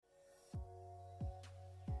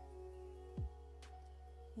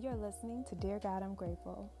You're listening to Dear God, I'm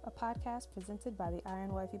Grateful, a podcast presented by the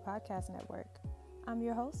Iron Wifey Podcast Network. I'm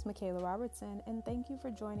your host, Michaela Robertson, and thank you for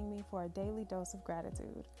joining me for a daily dose of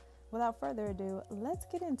gratitude. Without further ado, let's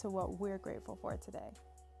get into what we're grateful for today.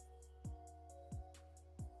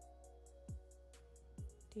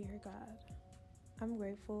 Dear God, I'm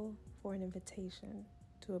grateful for an invitation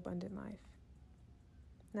to abundant life.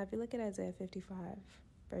 Now, if you look at Isaiah 55,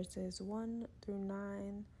 verses 1 through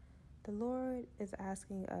 9, the Lord is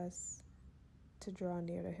asking us to draw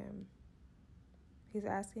near to Him. He's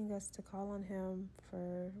asking us to call on Him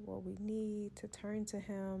for what we need, to turn to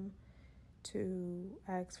Him, to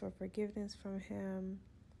ask for forgiveness from Him,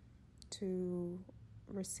 to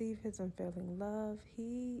receive His unfailing love.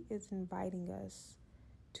 He is inviting us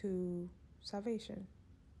to salvation.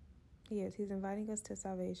 He is. He's inviting us to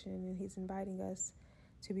salvation, and He's inviting us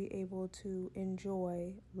to be able to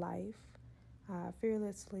enjoy life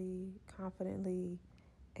fearlessly, confidently,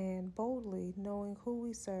 and boldly, knowing who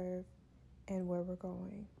we serve and where we're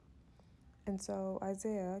going. And so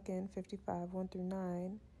Isaiah, again, 55, 1 through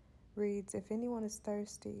 9, reads, "If anyone is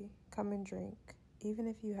thirsty, come and drink. Even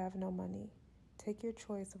if you have no money, take your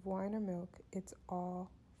choice of wine or milk. It's all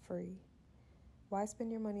free. Why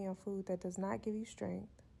spend your money on food that does not give you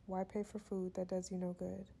strength? Why pay for food that does you no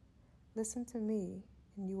good? Listen to me,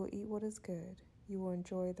 and you will eat what is good. You will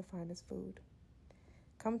enjoy the finest food.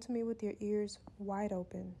 Come to me with your ears wide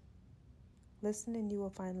open. Listen, and you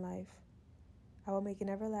will find life. I will make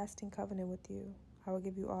an everlasting covenant with you. I will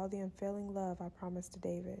give you all the unfailing love I promised to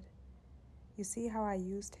David. You see how I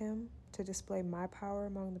used him to display my power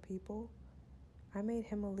among the people? I made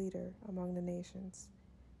him a leader among the nations.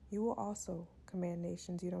 You will also command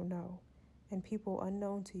nations you don't know, and people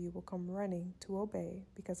unknown to you will come running to obey,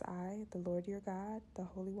 because I, the Lord your God, the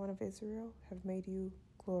Holy One of Israel, have made you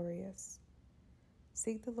glorious.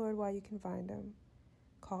 Seek the Lord while you can find him.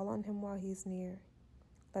 Call on him while he's near.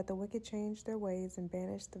 Let the wicked change their ways and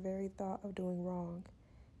banish the very thought of doing wrong,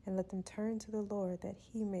 and let them turn to the Lord that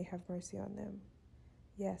he may have mercy on them.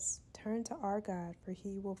 Yes, turn to our God, for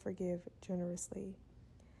he will forgive generously.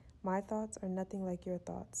 My thoughts are nothing like your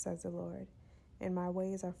thoughts, says the Lord, and my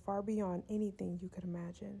ways are far beyond anything you could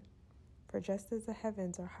imagine. For just as the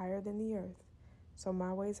heavens are higher than the earth, so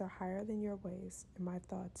my ways are higher than your ways, and my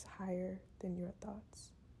thoughts higher than your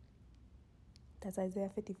thoughts." That's Isaiah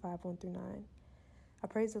 55, 1 through 9. I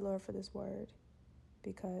praise the Lord for this word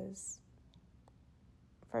because,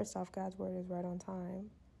 first off, God's word is right on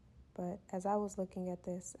time. But as I was looking at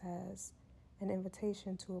this as an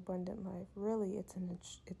invitation to abundant life, really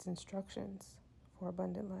it's instructions for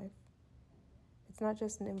abundant life. It's not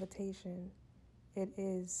just an invitation. It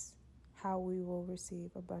is how we will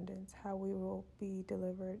receive abundance, how we will be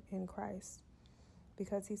delivered in Christ.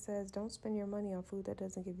 Because he says, don't spend your money on food that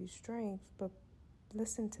doesn't give you strength, but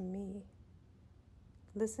listen to me.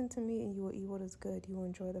 Listen to me, and you will eat what is good. You will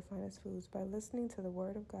enjoy the finest foods. By listening to the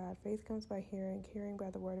word of God, faith comes by hearing, hearing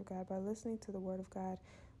by the word of God. By listening to the word of God,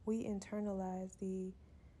 we internalize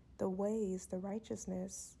the ways, the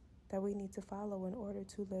righteousness that we need to follow in order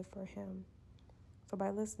to live for him. So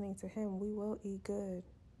by listening to him, we will eat good.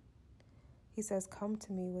 He says, come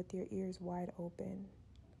to me with your ears wide open.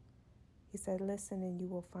 He said, listen and you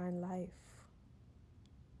will find life.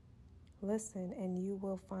 Listen and you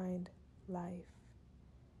will find life.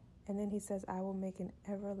 And then he says, I will make an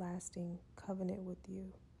everlasting covenant with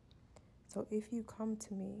you. So if you come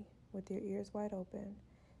to me with your ears wide open,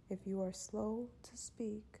 if you are slow to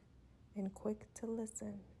speak and quick to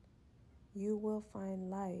listen, you will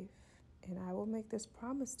find life. And I will make this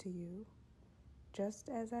promise to you, just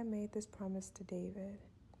as I made this promise to David.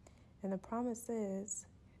 And the promise is,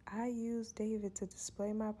 I used David to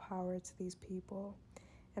display my power to these people,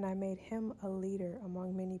 and I made him a leader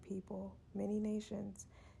among many people, many nations.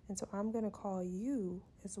 And so I'm going to call you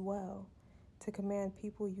as well to command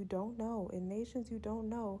people you don't know and nations you don't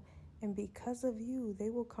know. And because of you, they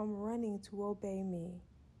will come running to obey me,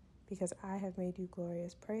 because I have made you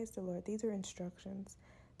glorious. Praise the Lord. These are instructions.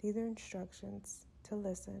 These are instructions to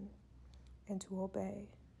listen and to obey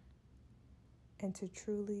and to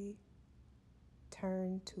truly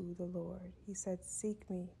turn to the Lord. He said, seek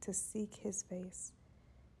me, to seek his face.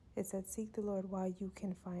 It said, seek the Lord while you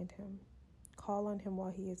can find him. Call on him while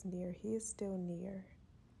he is near. He is still near.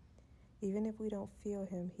 Even if we don't feel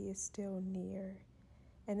him, he is still near.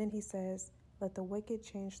 And then he says, let the wicked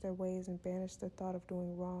change their ways and banish the thought of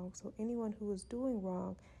doing wrong. So anyone who is doing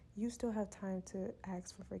wrong, you still have time to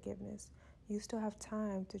ask for forgiveness. You still have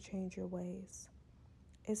time to change your ways.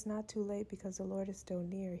 It's not too late because the Lord is still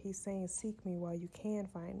near. He's saying, seek me while you can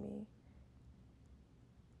find me.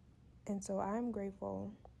 And so I'm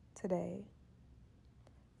grateful today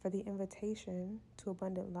for the invitation to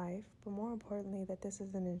abundant life, but more importantly, that this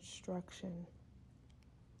is an instruction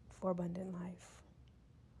for abundant life.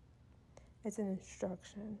 It's an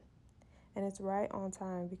instruction, and it's right on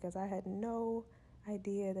time because I had no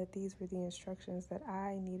idea that these were the instructions that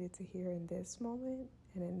I needed to hear in this moment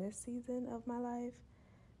and in this season of my life.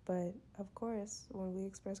 But of course, when we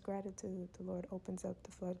express gratitude, the Lord opens up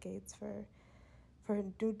the floodgates for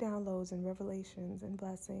new downloads and revelations and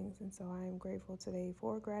blessings. And so I am grateful today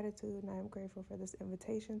for gratitude, and I am grateful for this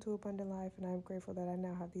invitation to abundant life, and I am grateful that I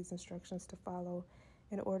now have these instructions to follow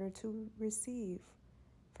in order to receive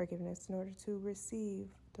forgiveness, in order to receive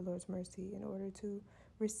the Lord's mercy, in order to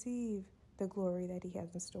receive the glory that He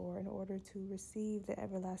has in store, in order to receive the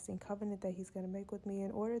everlasting covenant that He's going to make with me,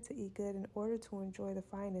 in order to eat good, in order to enjoy the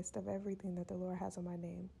finest of everything that the Lord has on my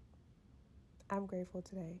name. I'm grateful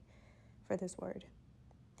today for this word.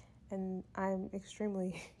 And I'm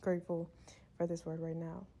extremely grateful for this word right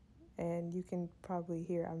now. And you can probably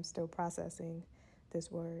hear I'm still processing this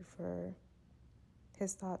word, for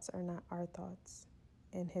His thoughts are not our thoughts,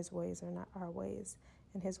 and His ways are not our ways,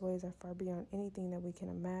 and His ways are far beyond anything that we can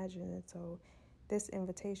imagine. And so this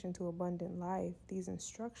invitation to abundant life, these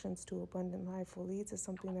instructions to abundant life, will lead to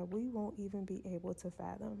something that we won't even be able to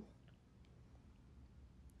fathom.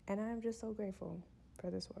 And I am just so grateful for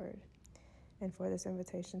this word, and for this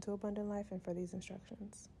invitation to abundant life, and for these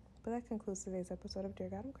instructions. But that concludes today's episode of Dear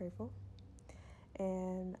God, I'm Grateful.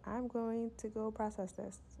 And I'm going to go process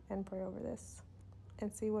this and pray over this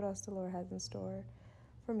and see what else the Lord has in store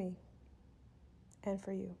for me and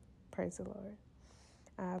for you. Praise the Lord.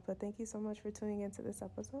 But thank you so much for tuning into this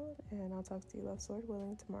episode, and I'll talk to you, love, Lord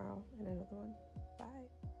willing, tomorrow in another one. Bye.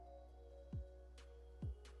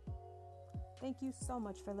 Thank you so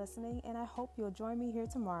much for listening, and I hope you'll join me here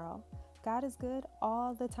tomorrow. God is good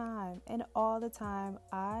all the time, and all the time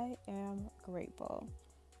I am grateful.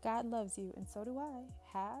 God loves you, and so do I.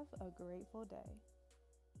 Have a grateful day.